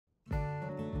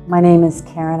My name is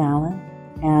Karen Allen,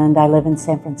 and I live in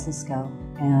San Francisco,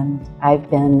 and I've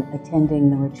been attending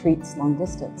the retreats long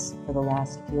distance for the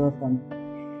last few of them.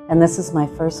 And this is my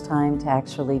first time to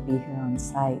actually be here on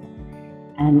site.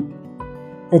 And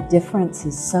the difference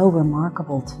is so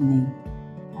remarkable to me.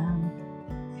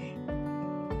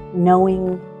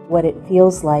 Knowing what it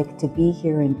feels like to be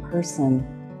here in person,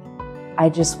 I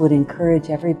just would encourage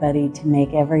everybody to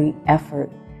make every effort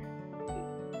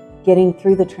getting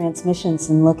through the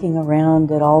transmissions and looking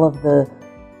around at all of the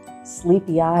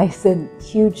sleepy eyes and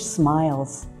huge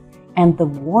smiles and the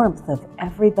warmth of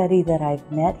everybody that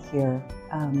I've met here,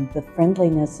 the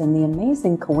friendliness and the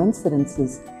amazing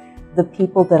coincidences, the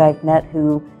people that I've met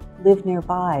who live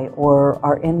nearby or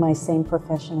are in my same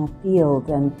professional field,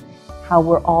 and how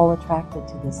we're all attracted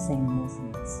to the same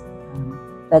resonance.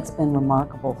 That's been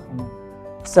remarkable for me.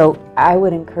 So I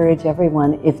would encourage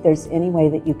everyone, if there's any way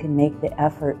that you can make the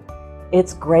effort,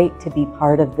 it's great to be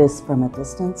part of this from a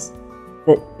distance,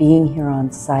 but being here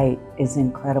on site is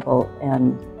incredible,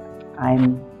 and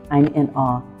I'm in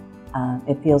awe.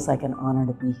 It feels like an honor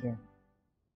to be here.